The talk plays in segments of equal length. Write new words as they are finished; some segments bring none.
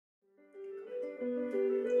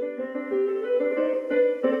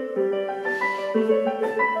I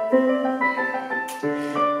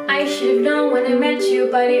should have known when I met you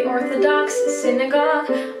by the Orthodox synagogue.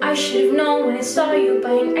 I should have known when I saw you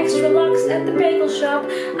buying extra lox at the bagel shop.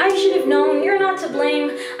 I should have known you're not to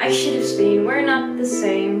blame. I should have seen we're not the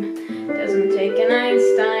same. Doesn't take an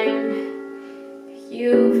Einstein.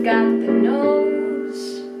 You've got the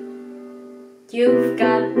nose. You've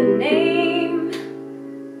got the name.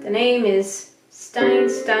 The name is Stein.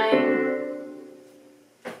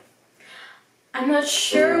 I'm not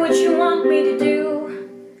sure what you want me to do,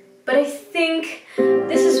 but I think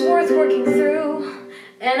this is worth working through.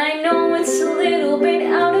 And I know it's a little bit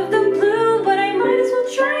out of the blue, but I might as well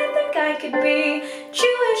try and think I could be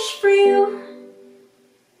Jewish for you.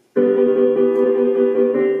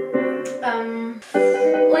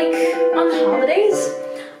 Like on the holidays,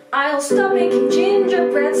 I'll stop making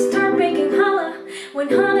gingerbread, start making challah. When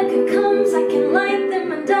Hanukkah comes, I can light the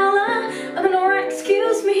mandala. A menorah,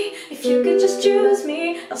 excuse me, if you could just choose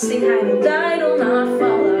me, I'll sing Heidel, Deidel, not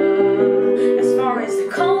follow. As far as the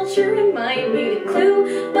culture, it might need a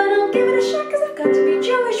clue, but I'll give it a shot, cause I've got to be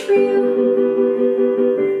Jewish for you.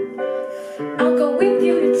 I'll go with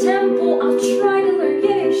you to temple, I'll try to learn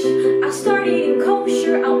Yiddish. I'll start eating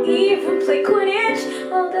kosher, I'll even play Quidditch.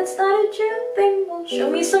 Oh, that's not a Jew thing, well, show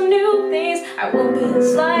me some new things. I won't be the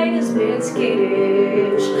slightest bit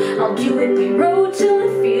skittish. I'll do it by road till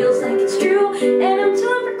it feels like it's true, and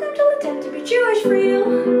until I'm proclaimed, I'll attempt to be Jewish for you.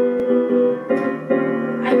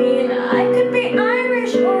 I mean, I could be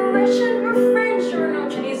Irish or Russian or French, or no,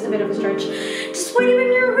 Chinese is a bit of a stretch. Just wait a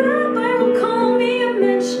minute, your rabbi will call me a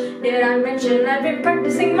mensch. Did I mention I've been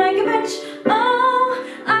practicing my gebench? Oh,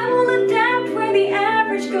 I will adapt where the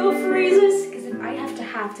average go freezes, cause if I have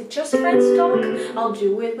to just friends talk, I'll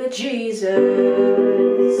do it with Jesus.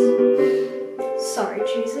 Sorry,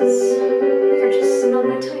 Jesus, you're just not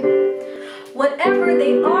my type. Whatever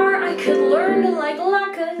they are, I could learn to like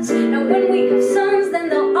latkes. And when we have sons, then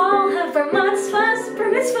they'll all have bar mitzvahs. Bar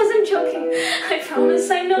mitzvahs, I'm joking. I promise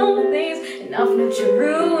I know things enough not to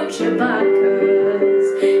ruin Shabbat, cause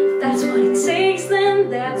if that's what it takes, then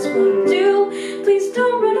that's what I'll do. Please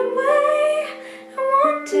don't run away, and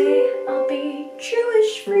one day I'll be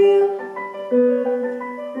Jewish for you.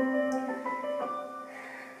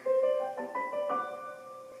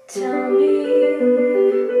 Tell me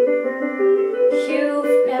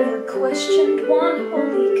you've never questioned one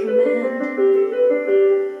holy command.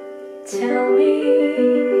 Tell me,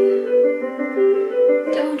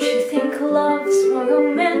 don't you think love's more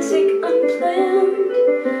romantic unplanned?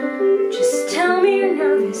 Just tell me you're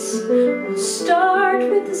nervous, we'll start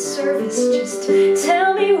with the service. Just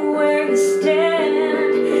tell me where you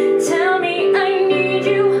stand. Tell me I need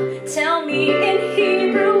you, tell me in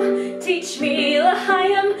Hebrew. Teach me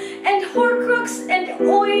L'chaim and Horcrux and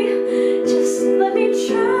Oi. Just let me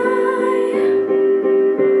try.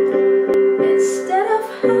 Instead of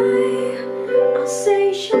hi, I'll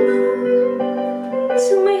say shalom.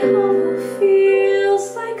 Till my home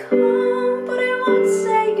feels like home, but I won't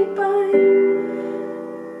say goodbye.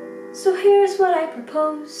 So here's what I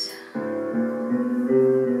propose.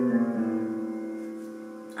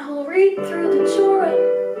 I'll read through the Torah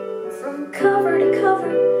from cover to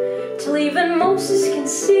cover, till even Moses can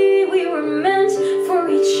see we were meant for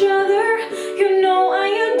each other. You know I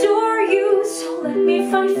adore you, so let me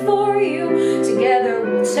fight for you. Together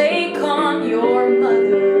we'll take on your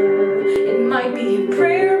mother. It might be a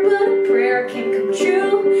prayer, but a prayer can come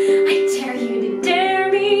true. I dare you to dare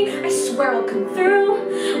me, I swear I'll come through.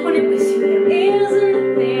 When I'm with you there isn't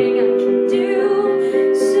a thing I can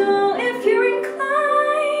do. So if you're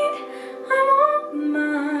inclined, I won't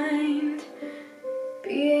mind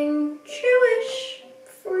being Jewish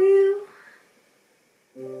for you.